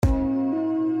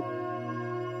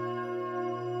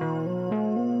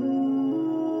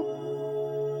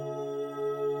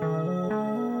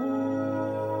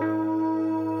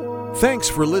Thanks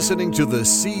for listening to the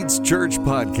Seeds Church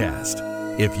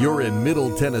podcast. If you're in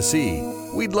Middle Tennessee,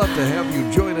 we'd love to have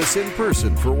you join us in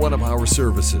person for one of our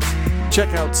services. Check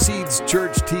out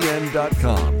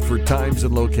seedschurchtn.com for times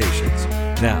and locations.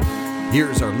 Now,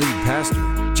 here's our lead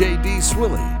pastor, J.D.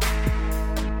 Swilly.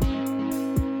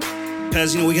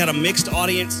 Because, we got a mixed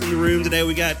audience in the room today.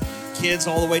 We got kids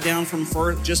all the way down from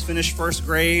just finished first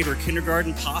grade or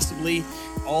kindergarten, possibly,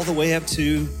 all the way up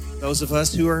to those of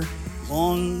us who are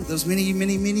those many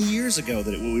years ago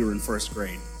when we were in first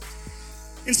grade.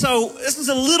 And so this is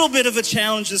a little bit of a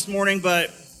challenge this morning,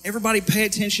 but everybody pay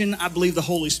attention. I believe the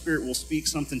Holy Spirit will speak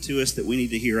something to us that we need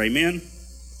to hear. Amen?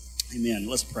 Amen.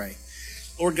 Let's pray.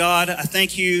 Lord God, I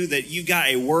thank you that you got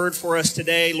a word for us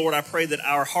today. Lord, I pray that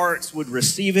our hearts would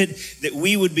receive it, that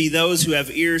we would be those who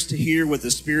have ears to hear what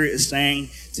the Spirit is saying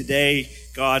today.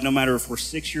 God, no matter if we're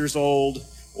 6 years old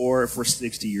or if we're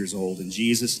 60 years old. In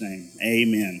Jesus' name,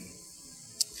 amen.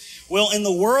 Well, in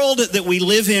the world that we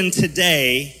live in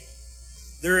today,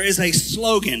 there is a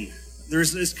slogan.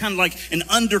 There's this kind of like an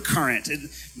undercurrent.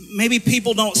 Maybe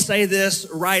people don't say this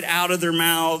right out of their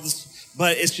mouths,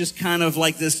 but it's just kind of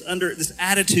like this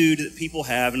attitude that people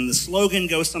have. And the slogan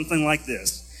goes something like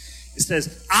this. It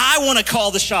says, I want to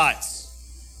call the shots.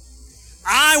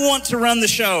 I want to run the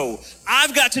show.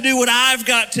 I've got to do what I've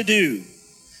got to do.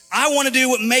 I want to do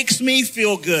what makes me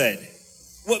feel good,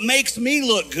 what makes me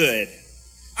look good.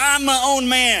 I'm my own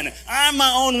man. I'm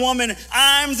my own woman.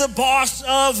 I'm the boss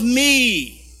of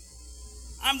me.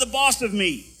 I'm the boss of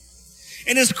me.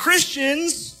 And as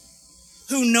Christians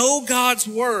who know God's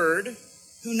word,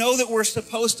 who know that we're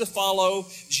supposed to follow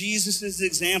Jesus'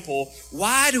 example,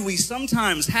 why do we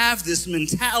sometimes have this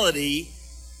mentality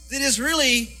that is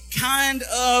really kind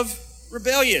of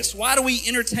rebellious? Why do we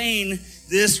entertain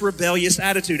this rebellious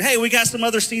attitude? Hey, we got some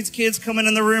other Seeds kids coming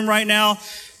in the room right now.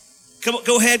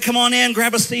 Go ahead, come on in,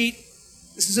 grab a seat.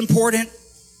 This is important.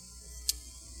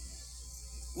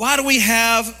 Why do we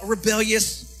have a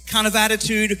rebellious kind of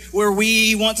attitude where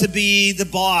we want to be the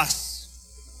boss?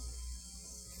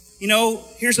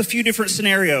 Here's a few different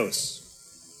scenarios.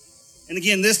 And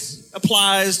again, this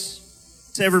applies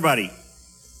to everybody.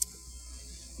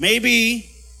 Maybe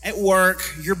at work,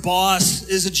 your boss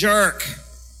is a jerk.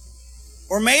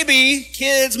 Or maybe,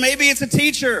 kids, maybe it's a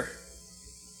teacher.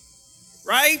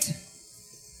 Right?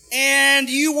 And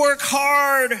you work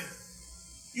hard.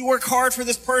 You work hard for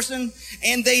this person,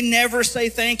 and they never say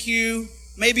thank you.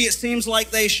 Maybe it seems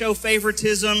like they show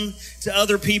favoritism to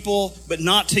other people, but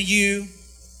not to you.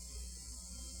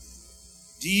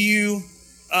 Do you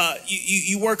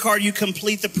work hard, you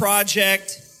complete the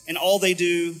project, and all they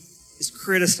do is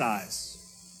criticize?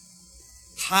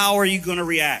 How are you going to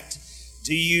react?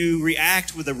 Do you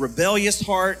react with a rebellious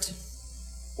heart,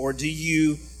 or do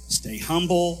you stay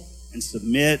humble and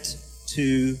submit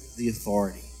to the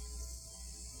authority?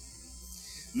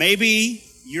 Maybe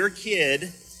your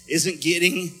kid isn't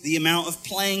getting the amount of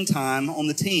playing time on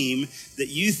the team that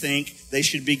you think they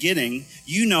should be getting.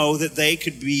 You know that they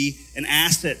could be an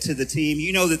asset to the team.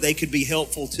 You know that they could be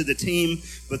helpful to the team,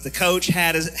 but the coach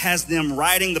has them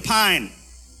riding the pine.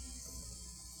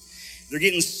 They're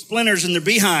getting splinters in their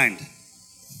behind.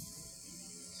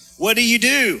 What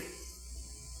do?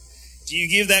 Do you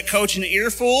give that coach an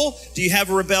earful? Do you have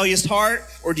a rebellious heart?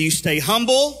 Or do you stay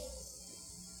humble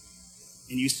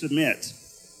and you submit?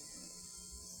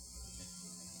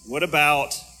 What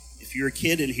about if you're a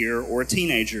kid in here or a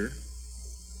teenager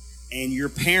and your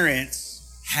parents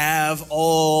have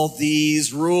all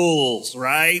these rules,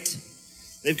 right?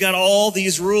 They've got all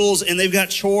these rules and they've got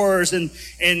chores and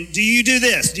do you do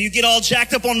this? Do you get all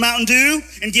jacked up on Mountain Dew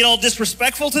and get all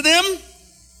disrespectful to them?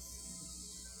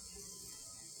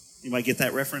 You might get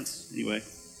that reference? Anyway.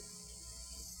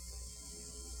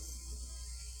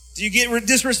 Do you get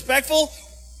disrespectful?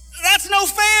 That's no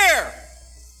fair.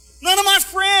 None of my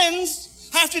friends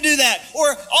have to do that.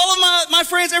 Or all of my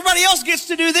friends, everybody else gets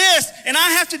to do this, and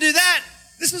I have to do that.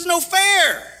 This is no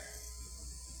fair.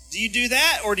 Do you do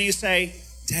that? Or do you say,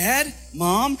 Dad,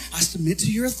 Mom, I submit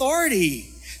to your authority.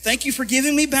 Thank you for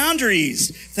giving me boundaries.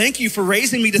 Thank you for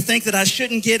raising me to think that I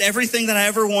shouldn't get everything that I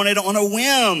ever wanted on a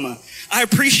whim. I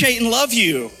appreciate and love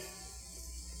you.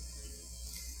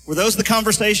 Were those the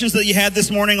conversations that you had this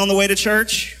morning on the way to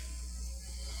church?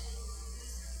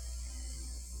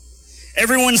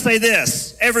 Everyone say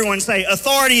this. Everyone say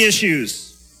authority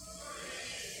issues.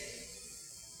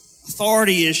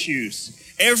 Authority issues.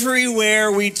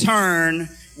 Everywhere we turn,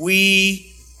 we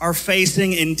are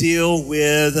facing and deal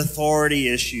with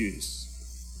authority issues.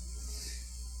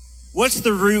 What's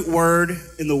the root word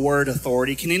in the word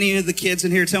authority? Can any of the kids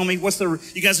in here tell me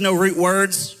you guys know root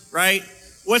words, right?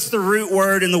 What's the root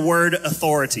word in the word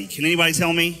authority? Can anybody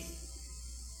tell me?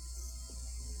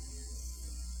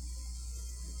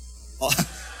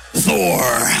 Thor.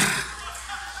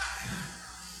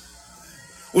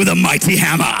 With a mighty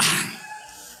hammer.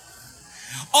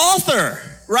 Author,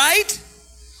 right?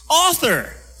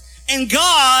 Author. And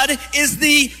God is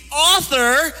the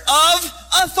author of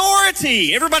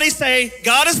authority. Everybody say,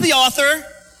 God is the author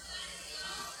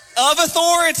of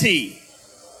authority.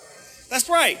 That's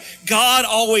right. God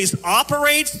always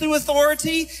operates through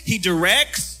authority. He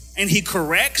directs and he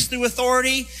corrects through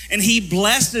authority, and he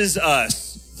blesses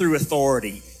us through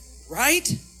authority,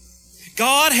 right?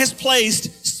 God has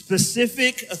placed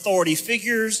specific authority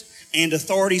figures and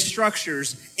authority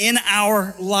structures in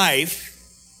our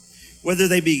life, whether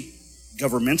they be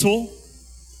governmental,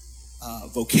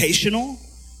 vocational,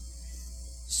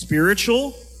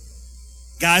 spiritual.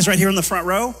 Guys right here in the front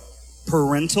row,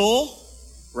 parental,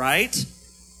 right?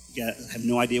 You have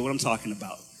no idea what I'm talking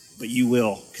about, but you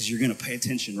will, because you're going to pay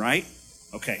attention, right?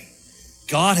 Okay.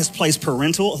 God has placed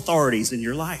parental authorities in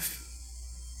your life.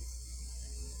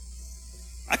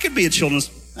 I could be a children's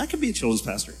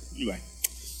pastor. Anyway.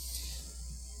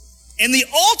 And the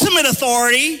ultimate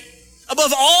authority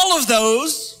above all of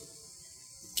those,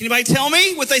 can anybody tell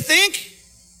me what they think?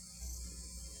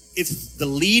 It's the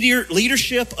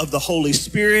leadership of the Holy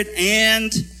Spirit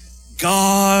and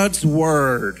God's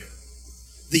Word.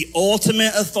 The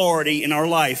ultimate authority in our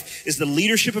life is the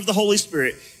leadership of the Holy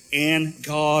Spirit and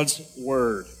God's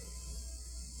Word.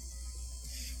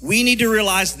 We need to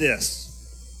realize this.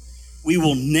 We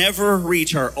will never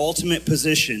reach our ultimate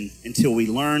position until we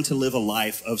learn to live a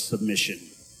life of submission.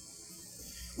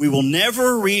 We will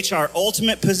never reach our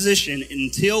ultimate position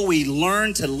until we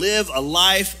learn to live a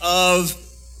life of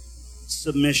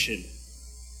submission.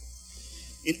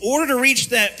 In order to reach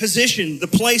that position, the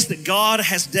place that God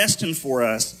has destined for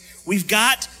us, we've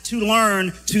got to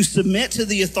learn to submit to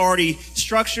the authority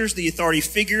structures, the authority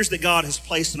figures that God has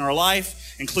placed in our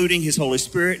life, including His Holy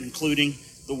Spirit, including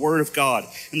the Word of God.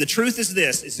 And the truth is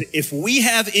this, is that if we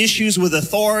have issues with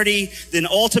authority, then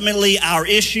ultimately our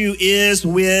issue is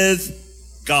with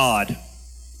God,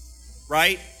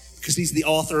 right? Because He's the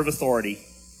author of authority.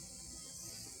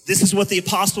 This is what the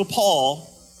Apostle Paul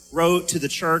wrote to the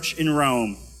church in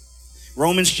Rome.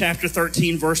 Romans chapter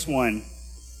 13, verse 1.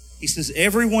 He says,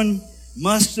 everyone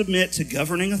must submit to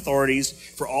governing authorities,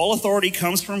 for all authority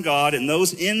comes from God, and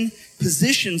those in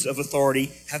positions of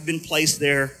authority have been placed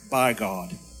there by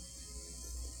God.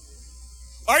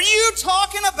 Are you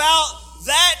talking about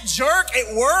that jerk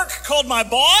at work called my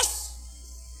boss?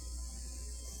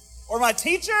 Or my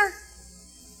teacher?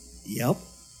 Yep.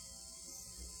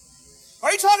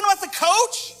 Are you talking about the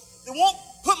coach that won't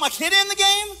put my kid in the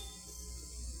game?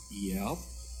 Yep.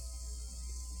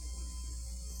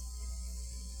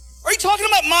 Are you talking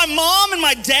about my mom and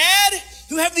my dad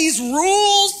who have these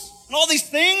rules and all these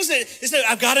things that they say,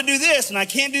 I've got to do this and I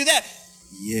can't do that?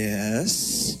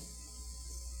 Yes.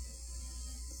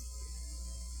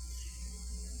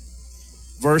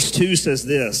 Verse 2 says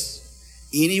this,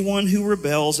 anyone who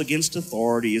rebels against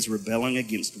authority is rebelling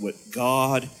against what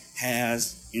God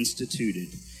has instituted,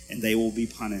 and they will be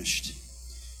punished.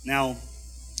 Now,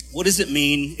 what does it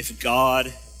mean if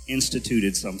God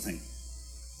instituted something?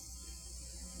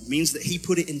 It means that He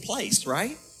put it in place,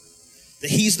 right? That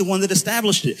He's the one that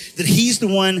established it. That He's the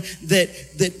one that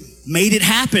made it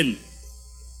happen.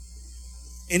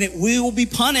 And we will be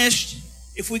punished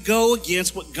if we go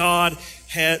against what God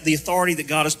had, the authority that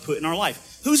God has put in our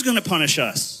life. Who's going to punish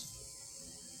us?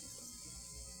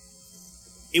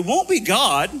 It won't be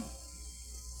God.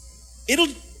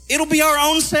 It'll be our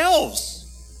own selves.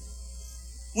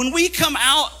 When we come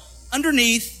out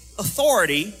underneath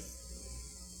authority,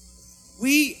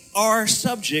 we are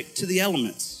subject to the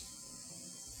elements.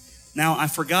 Now, I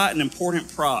forgot an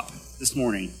important prop this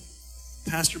morning.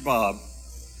 Pastor Bob,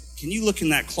 can you look in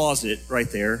that closet right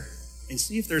there and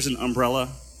see if there's an umbrella?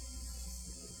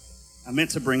 I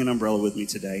meant to bring an umbrella with me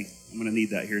today. I'm going to need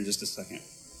that here in just a second.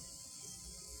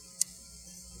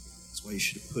 That's why you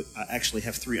should have I actually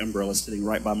have 3 umbrellas sitting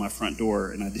right by my front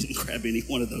door, and I didn't grab any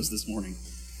one of those this morning.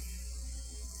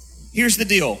 Here's the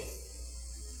deal.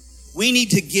 We need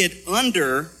to get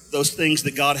under those things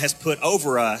that God has put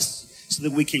over us so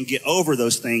that we can get over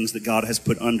those things that God has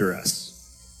put under us.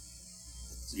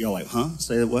 So y'all like, huh?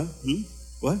 Say that what?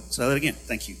 What? Say that again.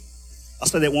 Thank you. I'll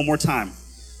say that one more time.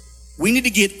 We need to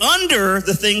get under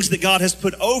the things that God has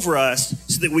put over us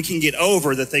so that we can get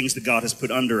over the things that God has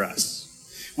put under us.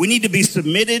 We need to be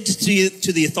submitted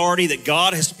to the authority that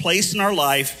God has placed in our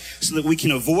life so that we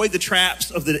can avoid the traps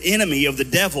of the enemy, of the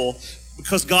devil,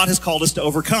 because God has called us to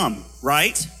overcome,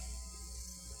 right?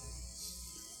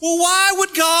 Well, why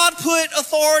would God put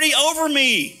authority over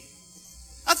me?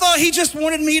 I thought he just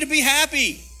wanted me to be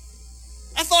happy.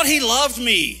 I thought he loved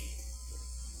me.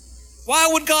 Why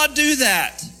would God do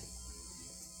that?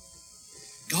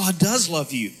 God does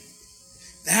love you.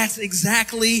 That's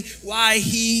exactly why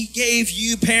he gave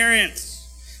you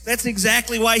parents. That's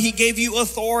exactly why he gave you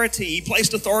authority. He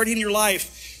placed authority in your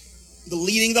life. The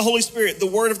leading of the Holy Spirit, the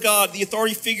Word of God, the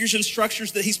authority figures and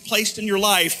structures that he's placed in your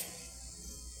life.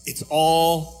 It's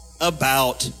all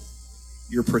about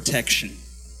your protection.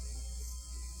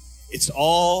 It's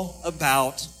all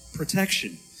about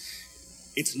protection.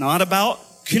 It's not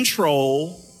about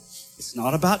control. It's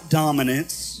not about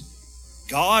dominance.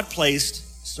 God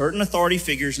placed certain authority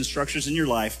figures and structures in your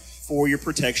life for your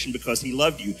protection because he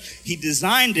loved you. He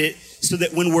designed it so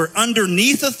that when we're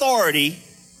underneath authority,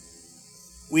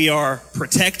 we are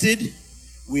protected,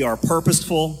 we are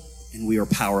purposeful, and we are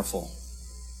powerful.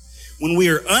 When we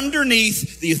are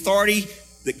underneath the authority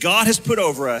that God has put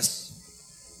over us,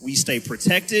 we stay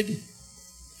protected,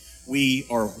 we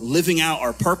are living out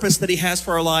our purpose that he has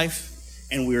for our life,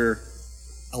 and we're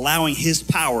allowing his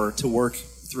power to work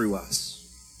through us.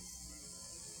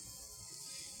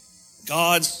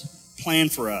 God's plan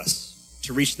for us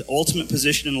to reach the ultimate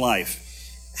position in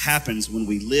life happens when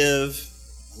we live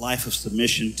a life of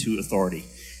submission to authority.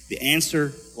 The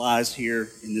answer lies here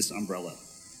in this umbrella.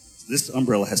 This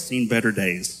umbrella has seen better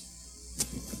days.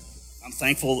 I'm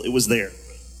thankful it was there.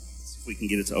 Let's see if we can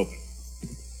get it to open.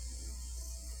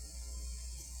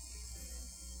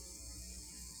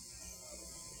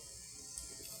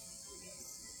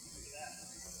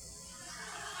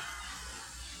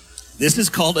 This is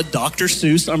called a Dr.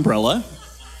 Seuss umbrella.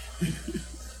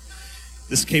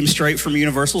 This came straight from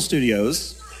Universal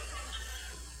Studios.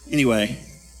 Anyway,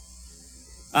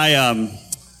 I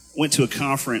went to a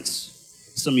conference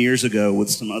some years ago with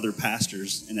some other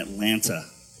pastors in Atlanta.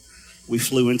 We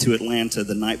flew into Atlanta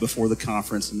the night before the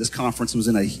conference, and this conference was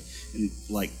in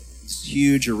this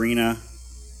huge arena.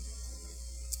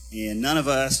 And none of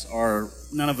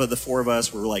the four of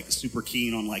us were like super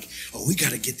keen on we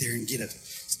got to get there and get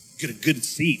a good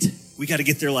seat. We got to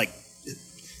get there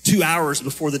 2 hours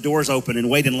before the doors open and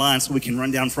wait in line so we can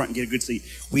run down front and get a good seat.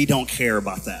 We don't care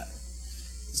about that.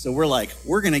 So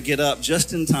we're going to get up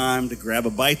just in time to grab a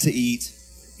bite to eat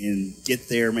and get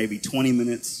there maybe 20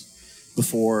 minutes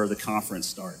before the conference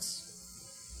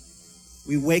starts.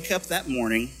 We wake up that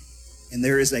morning and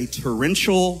there is a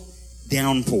torrential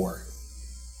downpour.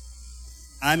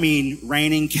 I mean,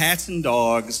 raining cats and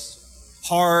dogs,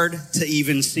 hard to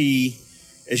even see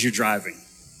as you're driving.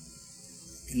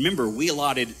 And remember, we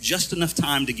allotted just enough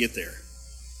time to get there.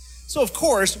 So of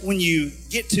course, when you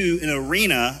get to an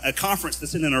arena, a conference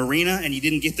that's in an arena and you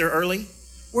didn't get there early,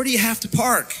 where do you have to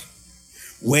park?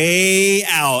 Way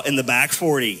out in the back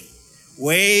 40.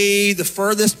 Way the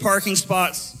furthest parking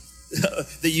spots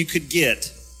that you could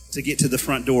get to the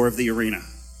front door of the arena.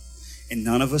 And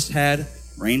none of us had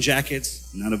rain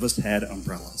jackets. None of us had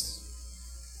umbrellas.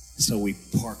 So we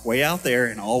park way out there,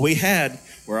 and all we had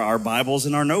were our Bibles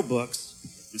and our notebooks.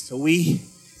 And so we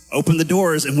opened the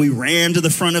doors, and we ran to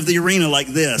the front of the arena like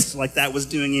this, like that was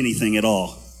doing anything at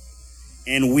all.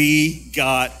 And we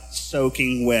got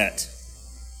soaking wet.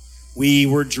 We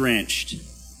were drenched.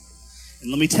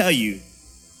 And let me tell you,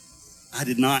 I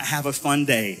did not have a fun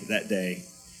day that day,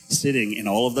 sitting in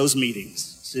all of those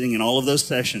meetings, sitting in all of those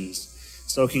sessions,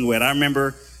 soaking wet. I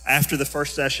remember after the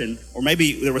first session, or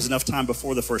maybe there was enough time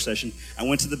before the first session, I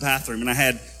went to the bathroom and I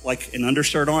had an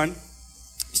undershirt on.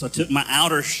 So I took my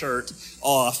outer shirt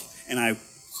off and I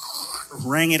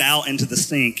wrung it out into the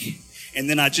sink. And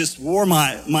then I just wore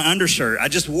my undershirt. I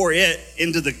just wore it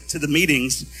to the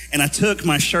meetings, and I took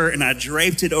my shirt and I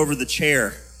draped it over the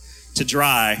chair to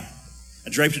dry. I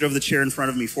draped it over the chair in front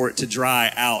of me for it to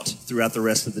dry out throughout the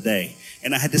rest of the day.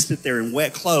 And I had to sit there in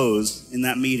wet clothes in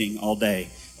that meeting all day,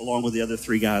 along with the other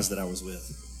 3 guys that I was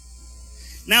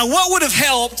with. Now, what would have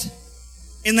helped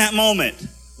in that moment?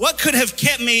 What could have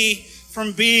kept me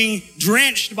from being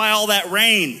drenched by all that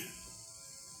rain?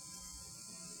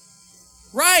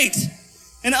 Right.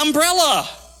 An umbrella,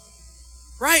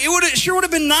 right? It sure would have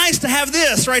been nice to have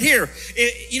this right here.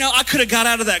 I could have got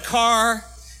out of that car.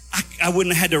 I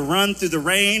wouldn't have had to run through the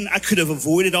rain. I could have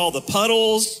avoided all the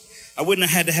puddles. I wouldn't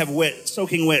have had to have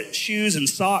soaking wet shoes and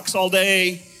socks all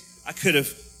day. I could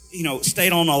have,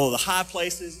 stayed on all of the high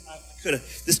places.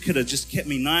 This could have just kept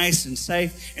me nice and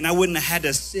safe, and I wouldn't have had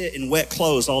to sit in wet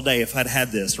clothes all day if I'd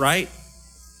had this, right?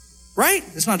 Right?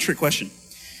 It's not a trick question.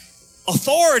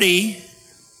 Authority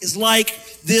is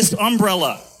like this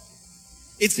umbrella.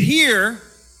 It's here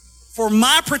for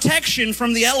my protection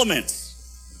from the elements.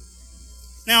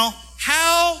 Now,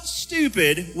 How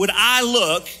stupid would I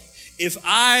look if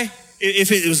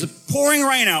it was pouring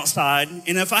rain outside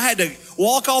and if I had to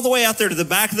walk all the way out there to the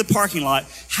back of the parking lot?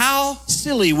 How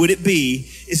silly would it be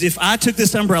is if I took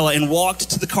this umbrella and walked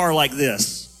to the car like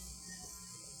this?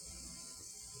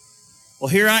 Well,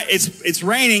 it's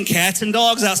raining, cats and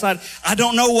dogs outside. I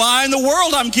don't know why in the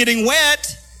world I'm getting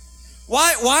wet.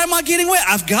 Why am I getting wet?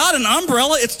 I've got an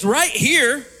umbrella. It's right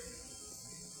here.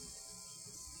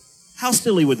 How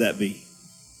silly would that be?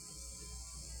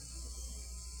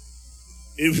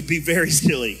 It would be very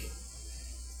silly.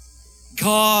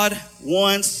 God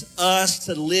wants us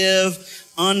to live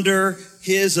under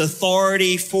his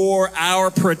authority for our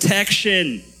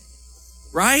protection,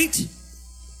 right?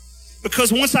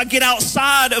 Because once I get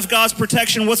outside of God's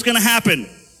protection, what's going to happen?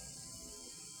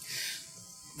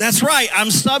 That's right, I'm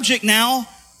subject now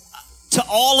to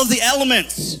all of the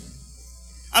elements.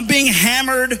 I'm being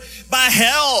hammered by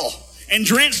hell and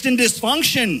drenched in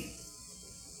dysfunction.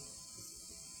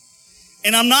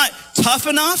 And I'm not tough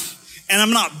enough, and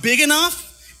I'm not big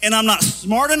enough, and I'm not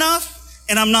smart enough,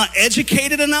 and I'm not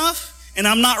educated enough, and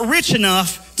I'm not rich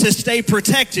enough to stay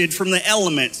protected from the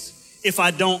elements if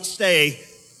I don't stay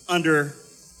under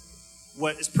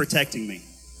what is protecting me.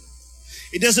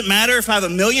 It doesn't matter if I have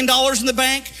 $1 million in the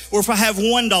bank or if I have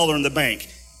 $1 in the bank.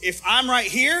 If I'm right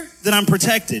here, then I'm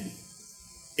protected.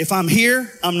 If I'm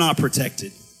here, I'm not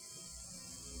protected.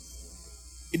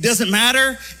 It doesn't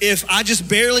matter if I just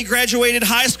barely graduated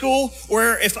high school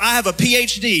or if I have a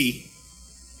PhD.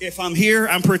 If I'm here,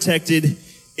 I'm protected.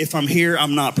 If I'm here,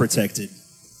 I'm not protected.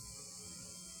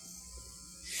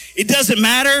 It doesn't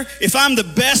matter if I'm the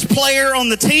best player on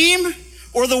the team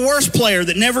or the worst player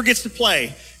that never gets to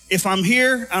play. If I'm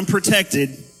here, I'm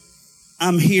protected.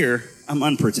 I'm here, I'm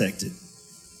unprotected.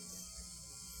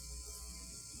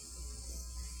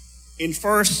 In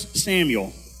 1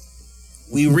 Samuel,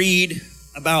 we read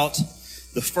about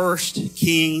the first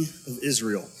king of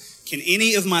Israel. Can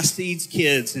any of my Seeds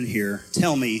kids in here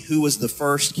tell me who was the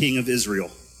first king of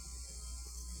Israel?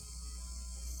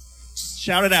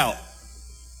 Shout it out.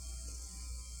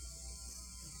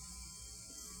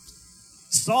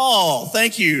 Saul,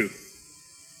 thank you.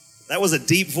 That was a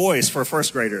deep voice for a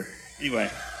first grader. Anyway.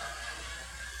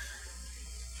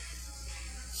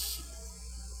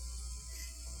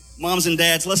 Moms and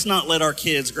dads, let's not let our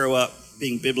kids grow up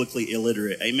being biblically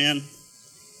illiterate. Amen?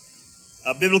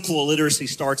 Biblical illiteracy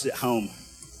starts at home.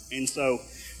 And so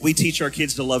we teach our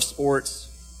kids to love sports.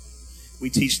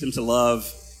 We teach them to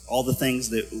love all the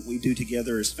things that we do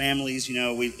together as families,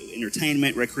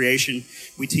 entertainment, recreation.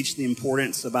 We teach the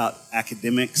importance about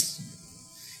academics.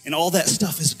 And all that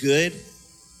stuff is good.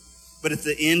 But at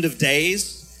the end of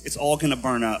days, it's all going to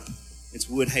burn up. It's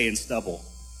wood, hay, and stubble.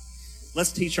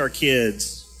 Let's teach our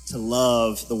kids to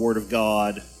love the Word of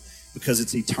God because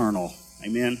it's eternal.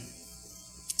 Amen?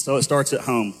 So it starts at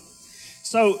home.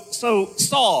 So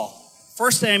Saul,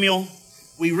 1 Samuel,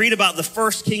 we read about the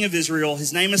first king of Israel.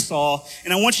 His name is Saul.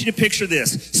 And I want you to picture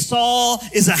this. Saul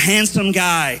is a handsome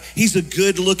guy. He's a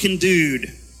good-looking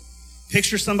dude.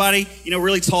 Picture somebody,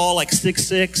 really tall, like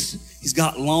 6'6". He's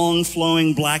got long,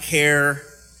 flowing black hair.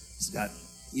 He's got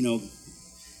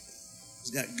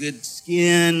good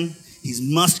skin. He's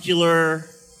muscular.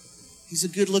 He's a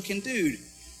good-looking dude.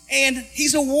 And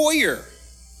he's a warrior.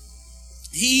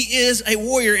 He is a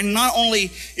warrior. And not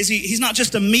only is he's not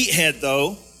just a meathead,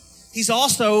 though. He's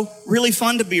also really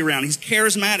fun to be around. He's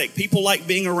charismatic. People like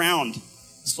being around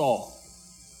Saul.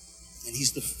 And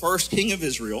he's the first king of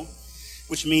Israel,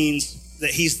 which means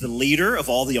that he's the leader of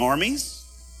all the armies.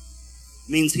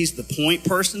 It means he's the point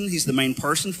person. He's the main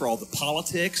person for all the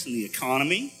politics and the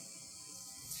economy.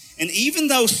 And even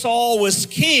though Saul was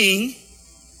king,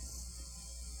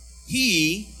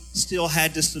 he still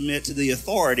had to submit to the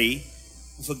authority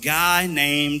of a guy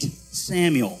named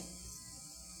Samuel.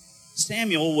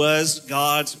 Samuel was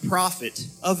God's prophet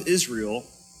of Israel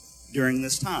during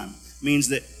this time. It means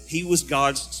that he was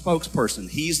God's spokesperson.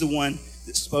 He's the one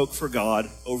that spoke for God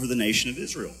over the nation of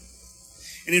Israel.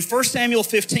 And in 1 Samuel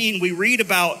 15, we read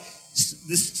about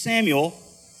this Samuel,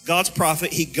 God's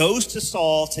prophet. He goes to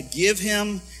Saul to give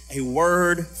him a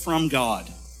word from God.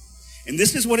 And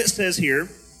this is what it says here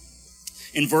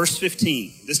in verse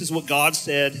 15. This is what God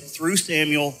said through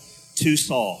Samuel to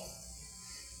Saul.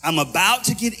 I'm about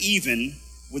to get even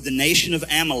with the nation of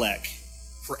Amalek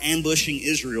for ambushing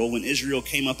Israel when Israel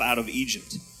came up out of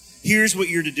Egypt. Here's what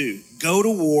you're to do. Go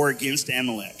to war against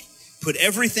Amalek. Put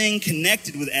everything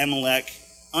connected with Amalek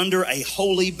under a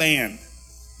holy ban.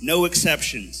 No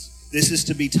exceptions. This is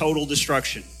to be total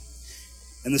destruction.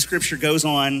 And the scripture goes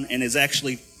on and is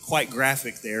actually quite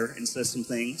graphic there and says some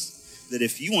things. that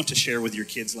if you want to share with your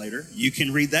kids later, you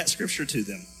can read that scripture to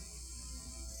them.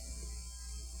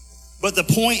 But the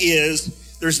point is,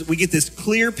 we get this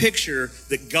clear picture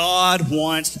that God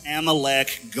wants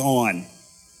Amalek gone.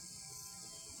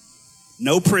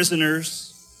 No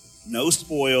prisoners, no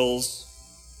spoils.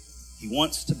 He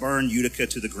wants to burn Utica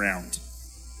to the ground.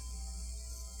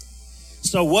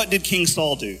 So what did King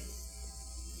Saul do?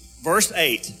 Verse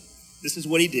 8, this is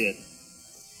what he did.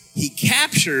 He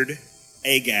captured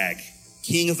Agag,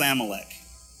 king of Amalek.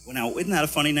 Well, now, isn't that a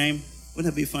funny name?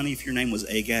 Wouldn't that be funny if your name was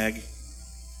Agag?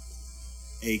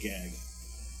 Agag.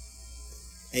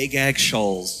 Agag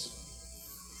Scholes.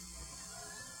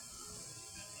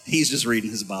 He's just reading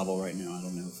his Bible right now. I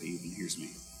don't know if he even hears me.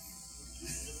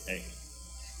 Hey.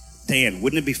 Dan,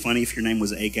 wouldn't it be funny if your name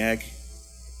was Agag?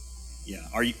 Yeah.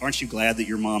 Aren't you glad that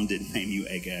your mom didn't name you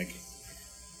Agag?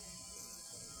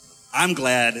 I'm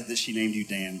glad that she named you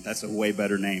Dan. That's a way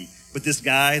better name. But this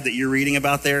guy that you're reading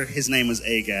about there, his name was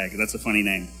Agag. That's a funny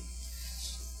name.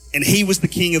 And he was the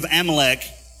king of Amalek,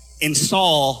 and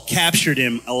Saul captured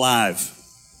him alive.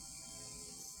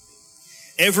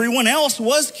 Everyone else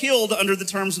was killed under the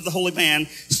terms of the holy ban.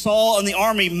 Saul and the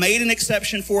army made an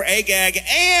exception for Agag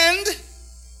and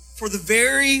for the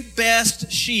very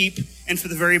best sheep and for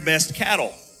the very best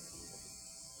cattle.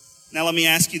 Now let me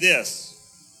ask you this.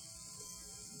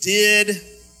 Did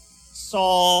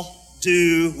Saul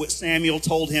do what Samuel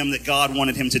told him that God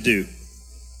wanted him to do?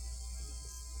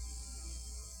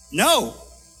 No.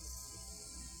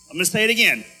 I'm going to say it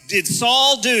again. Did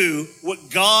Saul do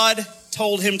what God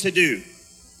told him to do?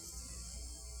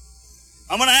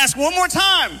 I'm going to ask one more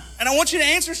time, and I want you to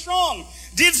answer strong.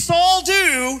 Did Saul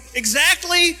do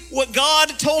exactly what God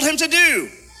told him to do?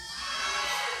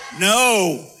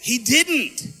 No, he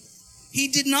didn't. He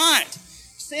did not.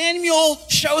 Samuel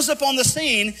shows up on the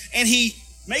scene, and he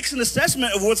makes an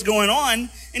assessment of what's going on, and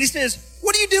he says,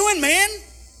 "What are you doing, man?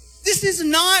 This is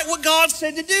not what God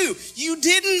said to do. You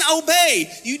didn't obey.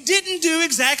 You didn't do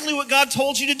exactly what God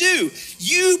told you to do.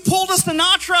 You pulled a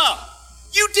Sinatra.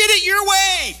 You did it your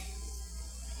way."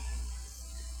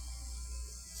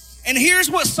 And here's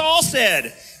what Saul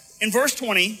said. In verse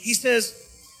 20, he says,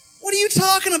 "What are you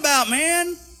talking about,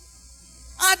 man?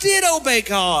 I did obey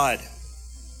God.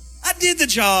 I did the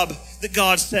job that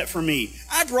God set for me.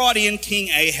 I brought in King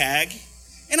Ahab,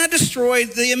 and I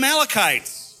destroyed the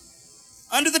Amalekites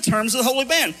under the terms of the holy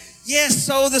ban. Yes,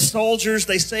 so the soldiers,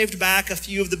 they saved back a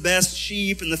few of the best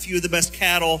sheep and a few of the best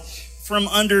cattle from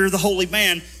under the holy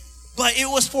ban, but it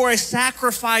was for a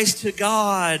sacrifice to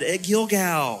God at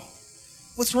Gilgal."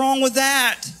 What's wrong with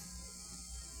that?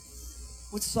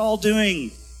 What's Saul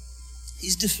doing?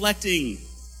 He's deflecting.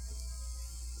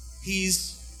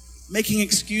 He's making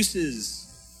excuses.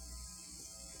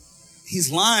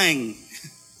 He's lying.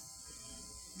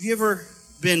 Have you ever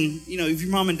been, if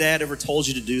your mom and dad ever told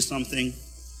you to do something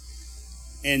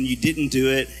and you didn't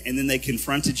do it, and then they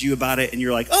confronted you about it and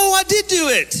you're like, "Oh, I did do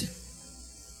it.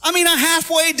 I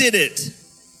halfway did it."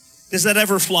 Does that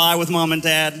ever fly with mom and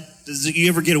dad? Does you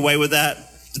ever get away with that?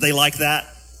 Do they like that?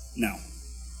 No.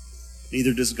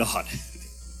 Neither does God.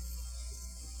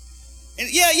 And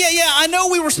yeah, I know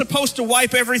we were supposed to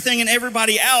wipe everything and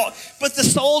everybody out, but the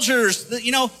soldiers,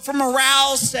 for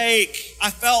morale's sake,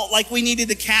 I felt like we needed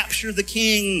to capture the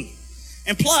king.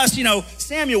 And plus,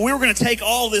 Samuel, we were going to take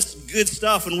all this good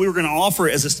stuff and we were going to offer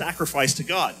it as a sacrifice to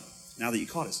God, now that you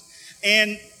caught us.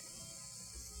 And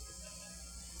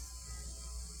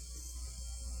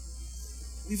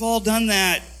we've all done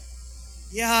that.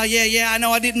 Yeah, I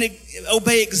know I didn't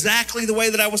obey exactly the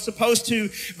way that I was supposed to,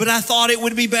 but I thought it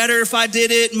would be better if I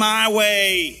did it my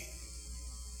way.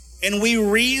 And we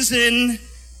reason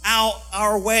out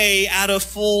our way out of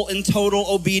full and total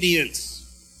obedience.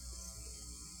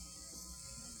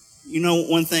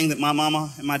 One thing that my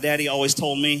mama and my daddy always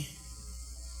told me?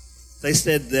 They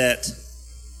said that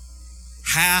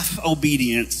half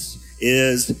obedience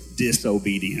is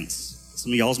disobedience.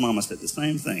 Some of y'all's mama said the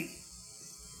same thing.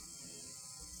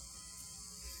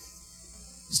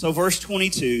 So verse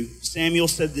 22, Samuel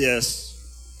said this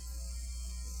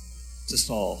to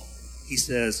Saul. He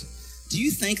says, "Do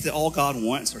you think that all God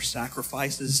wants are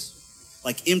sacrifices,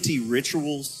 like empty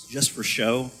rituals just for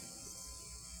show?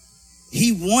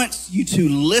 He wants you to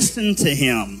listen to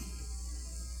him.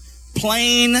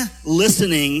 Plain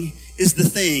listening is the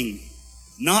thing,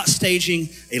 not staging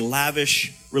a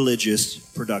lavish religious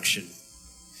production."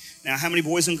 Now, how many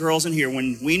boys and girls in here,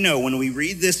 when we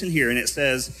read this in here and it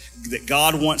says that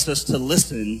God wants us to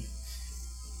listen,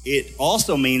 it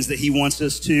also means that he wants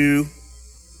us to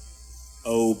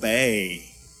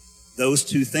obey. Those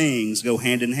two things go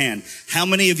hand in hand. How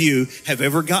many of you have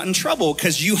ever gotten in trouble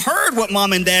because you heard what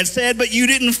mom and dad said, but you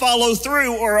didn't follow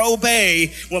through or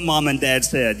obey what mom and dad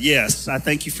said? Yes, I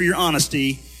thank you for your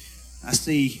honesty. I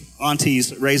see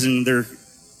aunties raising their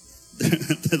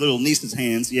little niece's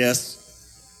hands. Yes,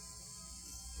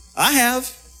 I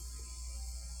have.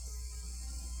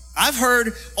 I've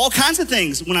heard all kinds of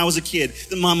things when I was a kid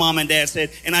that my mom and dad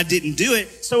said, and I didn't do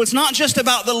it. So it's not just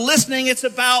about the listening, it's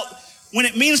about when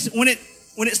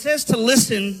it says to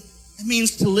listen, it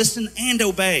means to listen and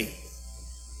obey.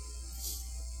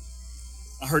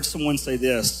 I heard someone say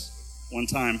this one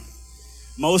time.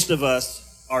 Most of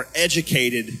us are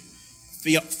educated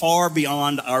far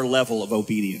beyond our level of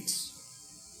obedience.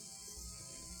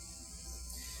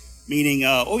 Meaning,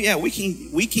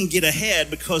 we can get ahead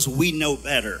because we know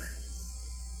better.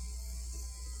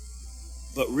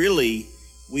 But really,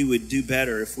 we would do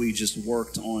better if we just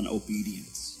worked on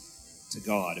obedience to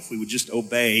God. If we would just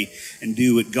obey and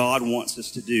do what God wants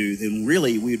us to do, then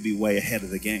really we would be way ahead of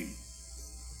the game.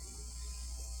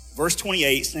 Verse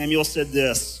 28, Samuel said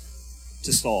this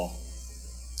to Saul.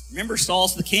 Remember,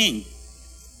 Saul's the king,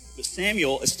 but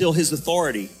Samuel is still his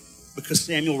authority because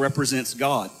Samuel represents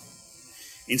God.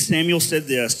 And Samuel said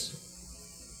this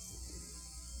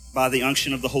by the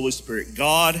unction of the Holy Spirit.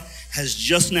 God has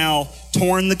just now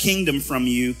torn the kingdom from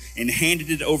you and handed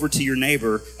it over to your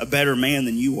neighbor, a better man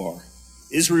than you are.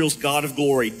 Israel's God of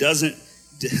glory doesn't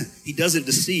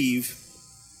deceive,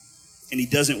 and he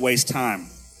doesn't waste time.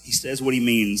 He says what he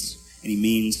means, and he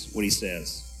means what he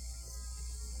says.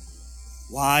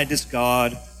 Why does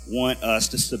God want us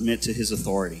to submit to his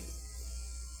authority?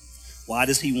 Why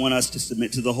does he want us to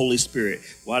submit to the Holy Spirit?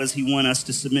 Why does he want us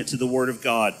to submit to the Word of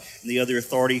God and the other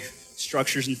authority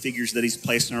structures and figures that he's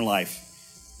placed in our life?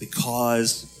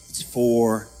 Because it's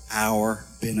for our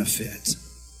benefit.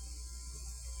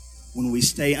 When we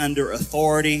stay under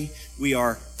authority, we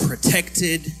are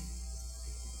protected,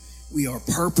 we are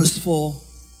purposeful,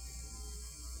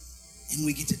 and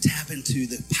we get to tap into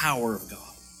the power of God.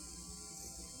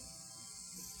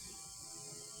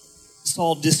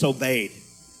 Saul disobeyed.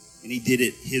 And he did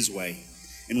it his way.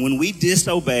 And when we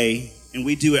disobey and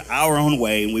we do it our own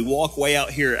way and we walk way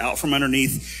out here, out from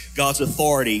underneath God's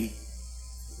authority,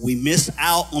 we miss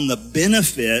out on the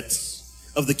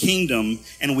benefits of the kingdom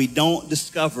and we don't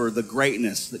discover the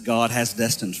greatness that God has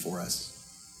destined for us.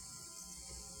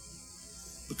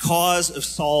 Because of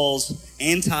Saul's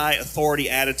anti-authority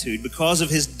attitude, because of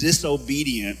his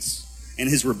disobedience and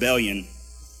his rebellion,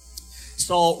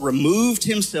 Saul removed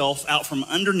himself out from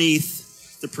underneath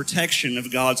the protection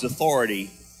of God's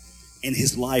authority, and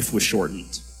his life was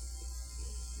shortened.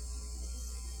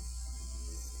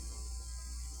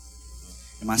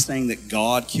 Am I saying that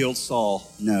God killed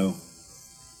Saul? No.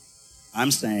 I'm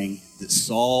saying that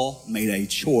Saul made a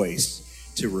choice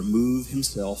to remove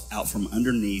himself out from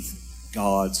underneath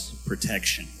God's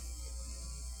protection.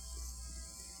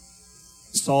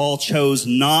 Saul chose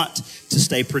not to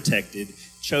stay protected.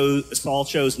 Saul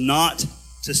chose not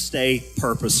to stay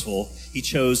purposeful. He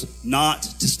chose not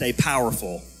to stay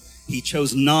powerful. He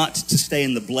chose not to stay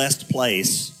in the blessed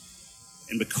place.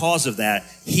 And because of that,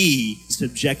 he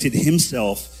subjected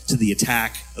himself to the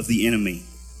attack of the enemy,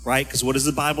 right? Because what does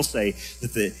the Bible say?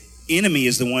 That the enemy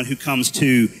is the one who comes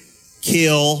to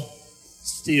kill,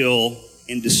 steal,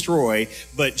 and destroy.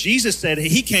 But Jesus said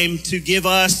he came to give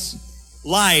us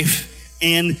life,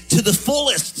 and to the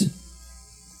fullest,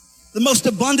 the most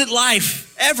abundant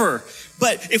life ever.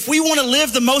 But if we want to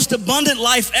live the most abundant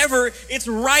life ever, it's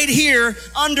right here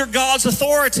under God's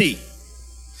authority.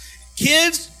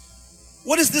 Kids,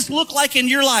 what does this look like in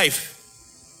your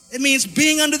life? It means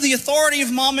being under the authority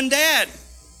of mom and dad.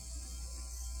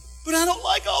 But I don't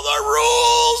like all the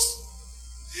rules.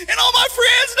 And all my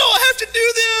friends know I have to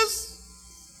do this.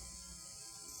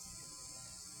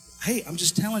 Hey, I'm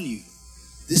just telling you,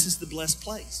 this is the blessed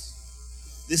place.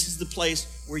 This is the place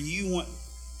where you want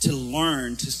to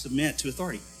learn to submit to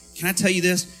authority. Can I tell you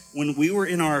this? When we were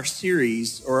in our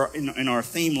series, or in our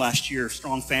theme last year,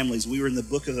 Strong Families, we were in the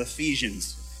book of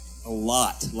Ephesians a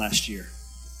lot last year.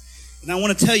 And I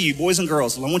want to tell you, boys and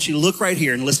girls, I want you to look right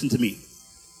here and listen to me.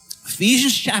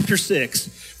 Ephesians chapter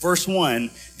 6, verse 1,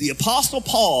 the Apostle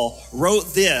Paul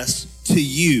wrote this to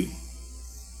you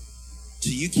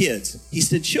kids. He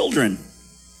said, children,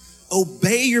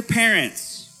 obey your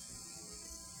parents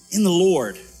in the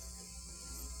Lord.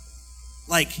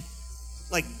 Like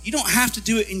you don't have to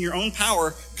do it in your own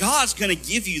power. God's going to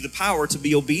give you the power to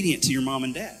be obedient to your mom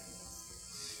and dad.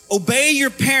 Obey your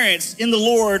parents in the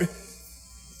Lord,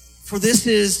 for this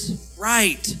is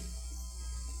right.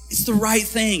 It's the right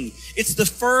thing. It's the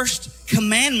first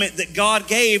commandment that God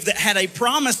gave that had a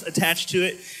promise attached to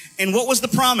it. And what was the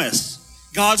promise?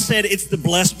 God said it's the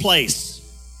blessed place.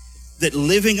 That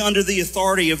living under the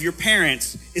authority of your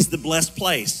parents is the blessed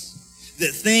place.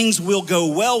 That things will go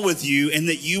well with you and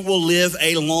that you will live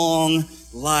a long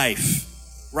life.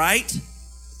 Right?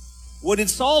 What did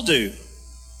Saul do?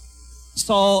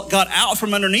 Saul got out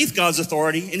from underneath God's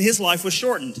authority and his life was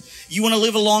shortened. You want to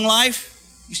live a long life?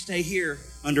 You stay here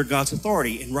under God's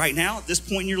authority. And right now, at this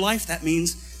point in your life, that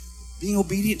means being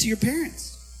obedient to your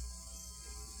parents.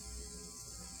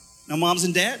 Now, moms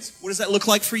and dads, what does that look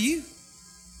like for you?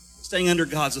 Staying under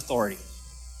God's authority.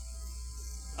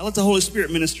 I let the Holy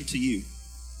Spirit minister to you.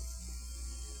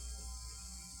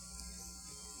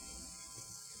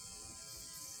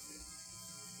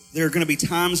 There are going to be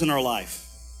times in our life,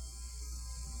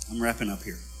 I'm wrapping up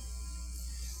here.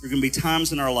 There are going to be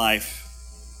times in our life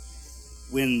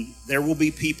when there will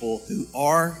be people who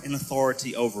are in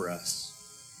authority over us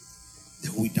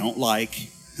that we don't like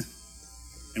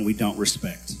and we don't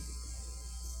respect.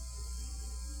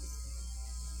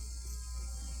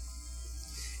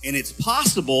 And it's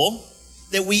possible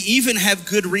that we even have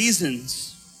good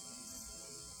reasons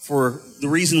for the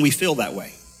reason we feel that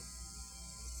way.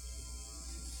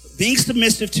 Being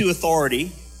submissive to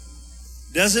authority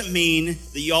doesn't mean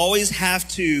that you always have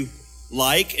to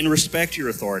like and respect your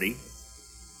authority.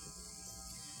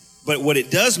 But what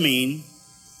it does mean,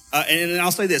 and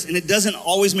I'll say this, and it doesn't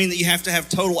always mean that you have to have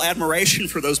total admiration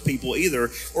for those people either,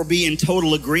 or be in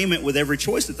total agreement with every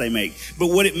choice that they make. But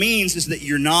what it means is that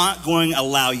you're not going to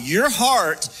allow your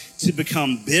heart to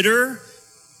become bitter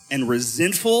and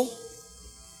resentful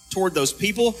toward those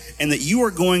people, and that you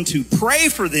are going to pray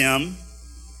for them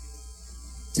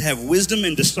to have wisdom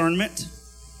and discernment,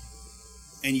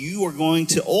 and you are going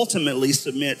to ultimately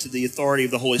submit to the authority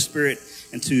of the Holy Spirit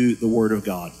and to the Word of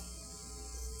God.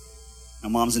 Now,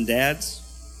 moms and dads,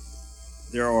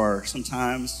 there are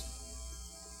sometimes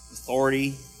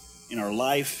authority in our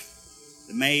life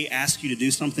that may ask you to do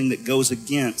something that goes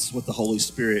against what the Holy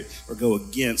Spirit or go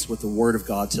against what the Word of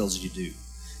God tells you to do.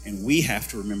 And we have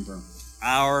to remember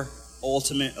our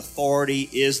ultimate authority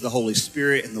is the Holy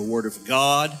Spirit and the Word of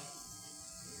God.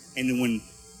 And when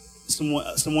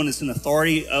someone that's in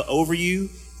authority over you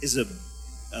is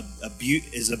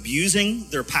abusing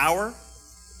their power,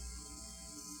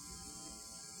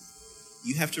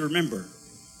 you have to remember,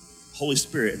 Holy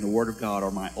Spirit and the Word of God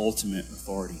are my ultimate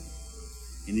authority.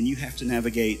 And then you have to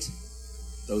navigate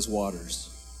those waters.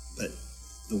 But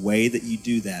the way that you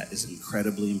do that is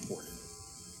incredibly important.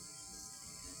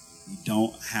 You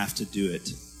don't have to do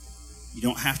it. You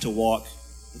don't have to walk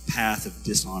the path of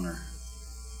dishonor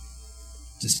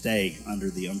to stay under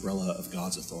the umbrella of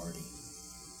God's authority.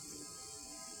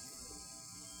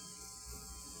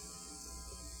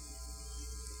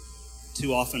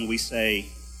 Too often we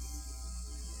say,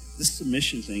 this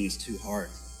submission thing is too hard.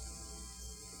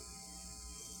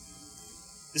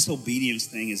 This obedience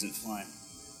thing isn't fun.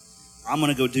 I'm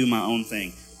going to go do my own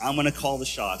thing. I'm going to call the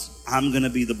shots. I'm going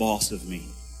to be the boss of me.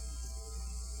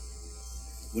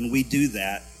 When we do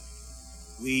that,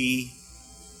 we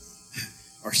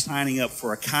are signing up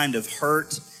for a kind of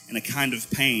hurt and a kind of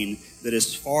pain that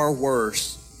is far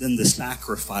worse than the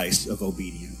sacrifice of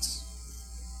obedience.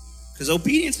 Because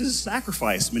obedience is a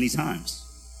sacrifice many times.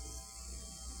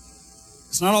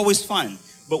 It's not always fun.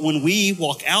 But when we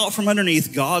walk out from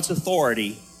underneath God's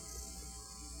authority,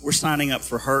 we're signing up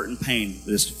for hurt and pain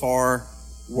that is far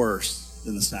worse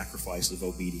than the sacrifice of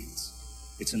obedience.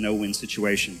 It's a no-win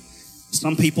situation.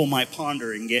 Some people might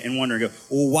ponder and wonder and go,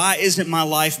 well, why isn't my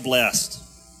life blessed?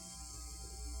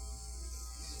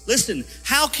 Listen,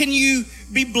 how can you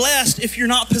be blessed if you're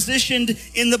not positioned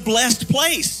in the blessed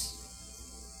place?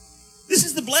 This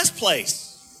is the blessed place.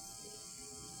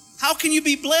 How can you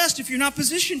be blessed if you're not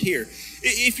positioned here?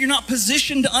 If you're not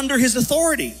positioned under His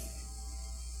authority?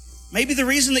 Maybe the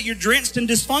reason that you're drenched in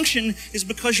dysfunction is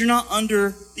because you're not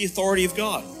under the authority of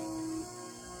God.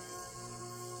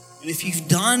 And if you've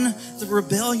done the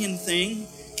rebellion thing,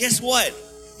 guess what?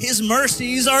 His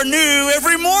mercies are new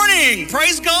every morning.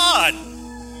 Praise God.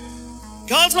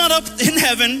 God's not up in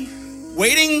heaven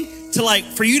waiting to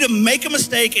for you to make a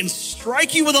mistake and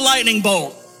strike you with a lightning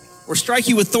bolt or strike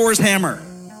you with Thor's hammer.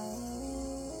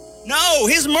 No,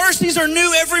 His mercies are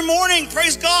new every morning.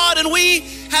 Praise God. And we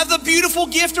have the beautiful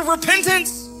gift of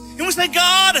repentance. And we say,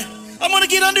 God, I want to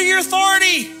get under your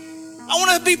authority. I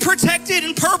want to be protected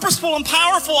and purposeful and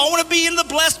powerful. I want to be in the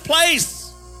blessed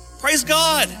place. Praise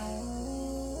God.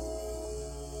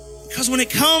 Because when it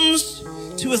comes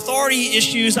to authority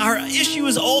issues, our issue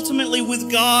is ultimately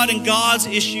with God, and God's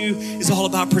issue is all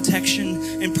about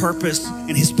protection and purpose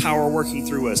and his power working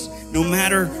through us. No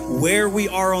matter where we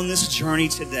are on this journey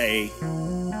today,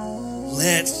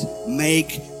 let's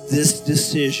make this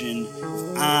decision.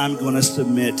 I'm going to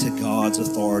submit to God's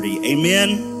authority.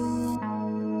 Amen.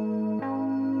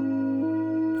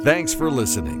 Thanks for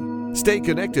listening. Stay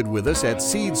connected with us at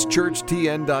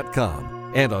seedschurchtn.com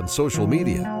and on social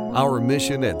media. Our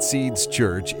mission at Seeds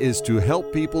Church is to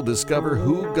help people discover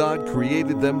who God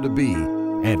created them to be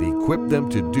and equip them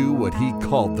to do what he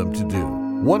called them to do.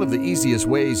 One of the easiest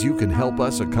ways you can help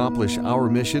us accomplish our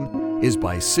mission is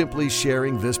by simply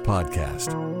sharing this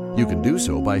podcast. You can do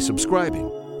so by subscribing,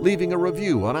 leaving a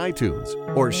review on iTunes,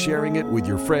 or sharing it with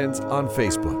your friends on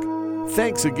Facebook.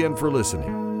 Thanks again for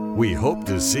listening. We hope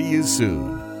to see you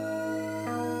soon.